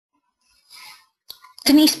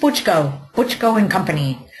Denise Butchko and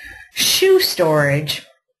Company. Shoe storage,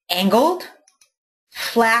 angled,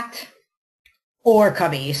 flat, or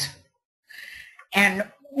Cubbies. And,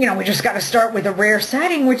 we just got to start with a rare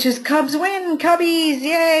setting, which is Cubs win, Cubbies,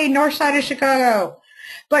 yay, north side of Chicago.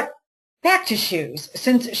 But back to shoes.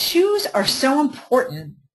 Since shoes are so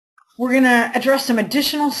important, we're going to address some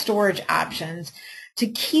additional storage options to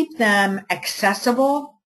keep them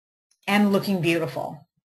accessible and looking beautiful.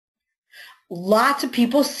 Lots of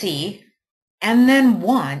people see and then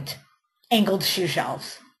want angled shoe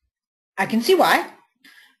shelves. I can see why.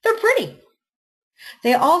 They're pretty.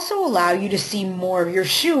 They also allow you to see more of your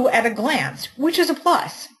shoe at a glance, which is a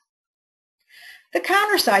plus. The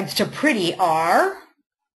countersides to pretty are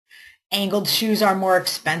angled shoes are more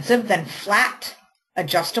expensive than flat,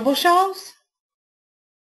 adjustable shelves.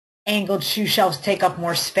 Angled shoe shelves take up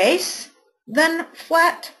more space than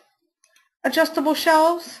flat, adjustable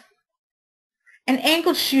shelves. And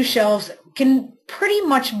angled shoe shelves can pretty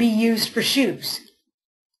much be used for shoes.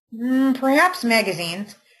 Perhaps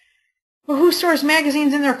magazines. But who stores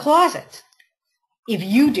magazines in their closets? If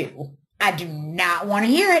you do, I do not want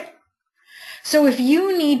to hear it. So if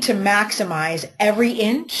you need to maximize every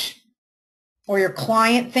inch, or your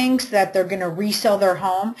client thinks that they're going to resell their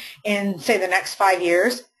home in, say, the next 5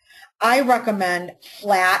 years, I recommend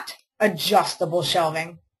flat, adjustable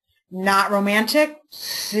shelving. Not romantic,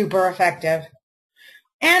 super effective.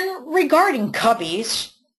 And regarding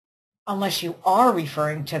Cubbies, unless you are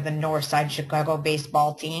referring to the Northside Chicago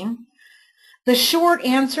baseball team, the short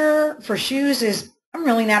answer for shoes is I'm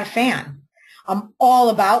really not a fan. I'm all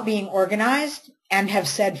about being organized and have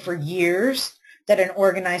said for years that an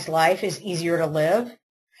organized life is easier to live.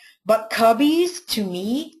 But Cubbies, to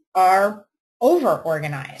me, are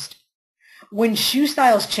over-organized. When shoe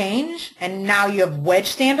styles change and now you have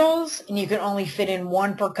wedge sandals and you can only fit in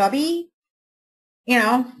one per cubby,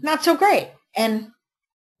 not so great. And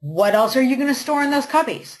what else are you going to store in those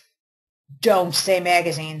cubbies? Don't say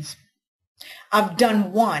magazines. I've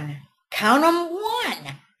done count them,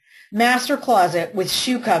 one master closet with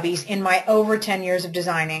shoe cubbies in my over 10 years of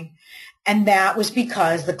designing. And that was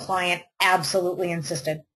because the client absolutely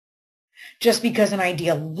insisted. Just because an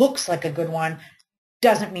idea looks like a good one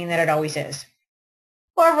doesn't mean that it always is.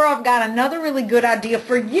 However, I've got another really good idea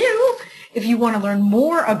for you if you want to learn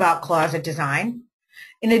more about closet design.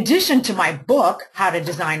 In addition to my book, How to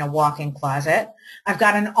Design a Walk-in Closet, I've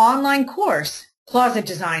got an online course, Closet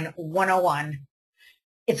Design 101.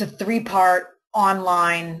 It's a 3-part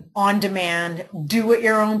online, on-demand,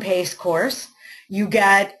 do-at-your-own-pace course. You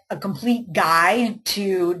get a complete guide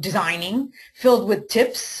to designing filled with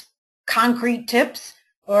tips, concrete tips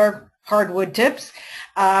or hardwood tips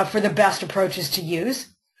for the best approaches to use.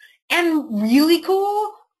 And really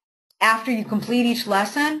cool, after you complete each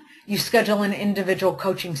lesson, you schedule an individual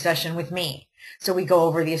coaching session with me. So we go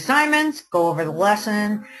over the assignments, go over the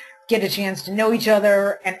lesson, get a chance to know each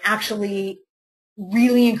other, and actually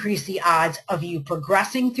really increase the odds of you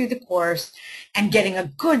progressing through the course and getting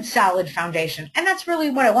a good solid foundation. And that's really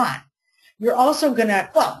what I want. You're also going to,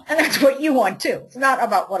 and that's what you want too. It's not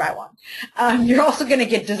about what I want. You're also going to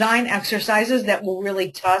get design exercises that will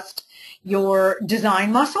really test your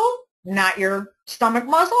design muscle, not your stomach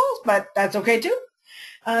muscles, but that's okay too,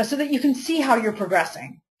 so that you can see how you're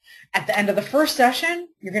progressing. At the end of the first session,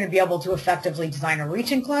 you're going to be able to effectively design a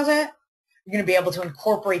reach-in closet. You're going to be able to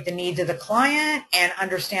incorporate the needs of the client and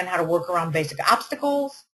understand how to work around basic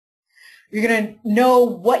obstacles. You're going to know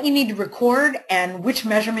what you need to record and which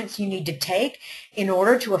measurements you need to take in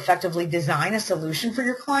order to effectively design a solution for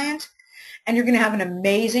your client. And you're going to have an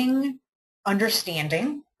amazing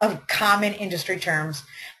understanding of common industry terms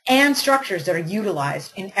and structures that are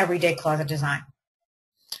utilized in everyday closet design.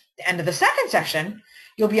 At the end of the second session,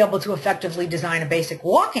 you'll be able to effectively design a basic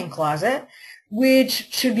walk-in closet,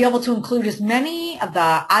 which should be able to include as many of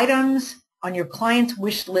the items on your client's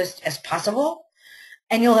wish list as possible.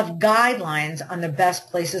 And you'll have guidelines on the best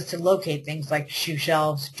places to locate things like shoe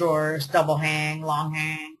shelves, drawers, double hang, long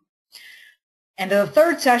hang. And in the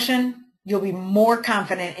third session, you'll be more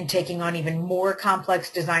confident in taking on even more complex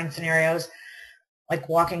design scenarios like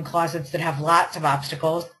walk-in closets that have lots of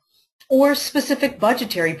obstacles or specific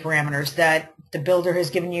budgetary parameters that the builder has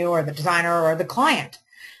given you or the designer or the client.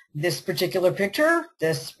 This particular picture,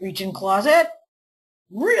 this reach-in closet,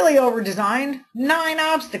 really over-designed, 9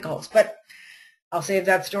 obstacles, but I'll save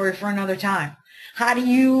that story for another time. How do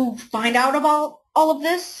you find out about all of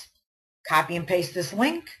this? Copy and paste this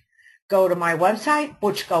link. Go to my website,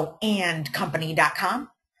 butchkoandcompany.com.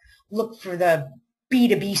 Look for the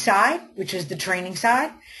B2B side, which is the training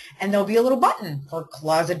side, and there'll be a little button for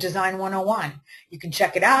Closet Design 101. You can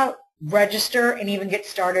check it out, register, and even get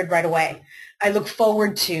started right away. I look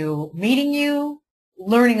forward to meeting you,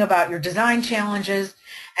 learning about your design challenges,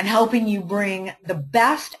 and helping you bring the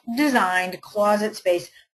best designed closet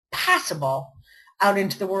space possible out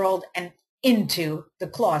into the world and into the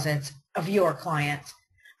closets of your clients.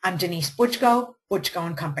 I'm Denise Butchko, Butchko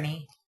and Company.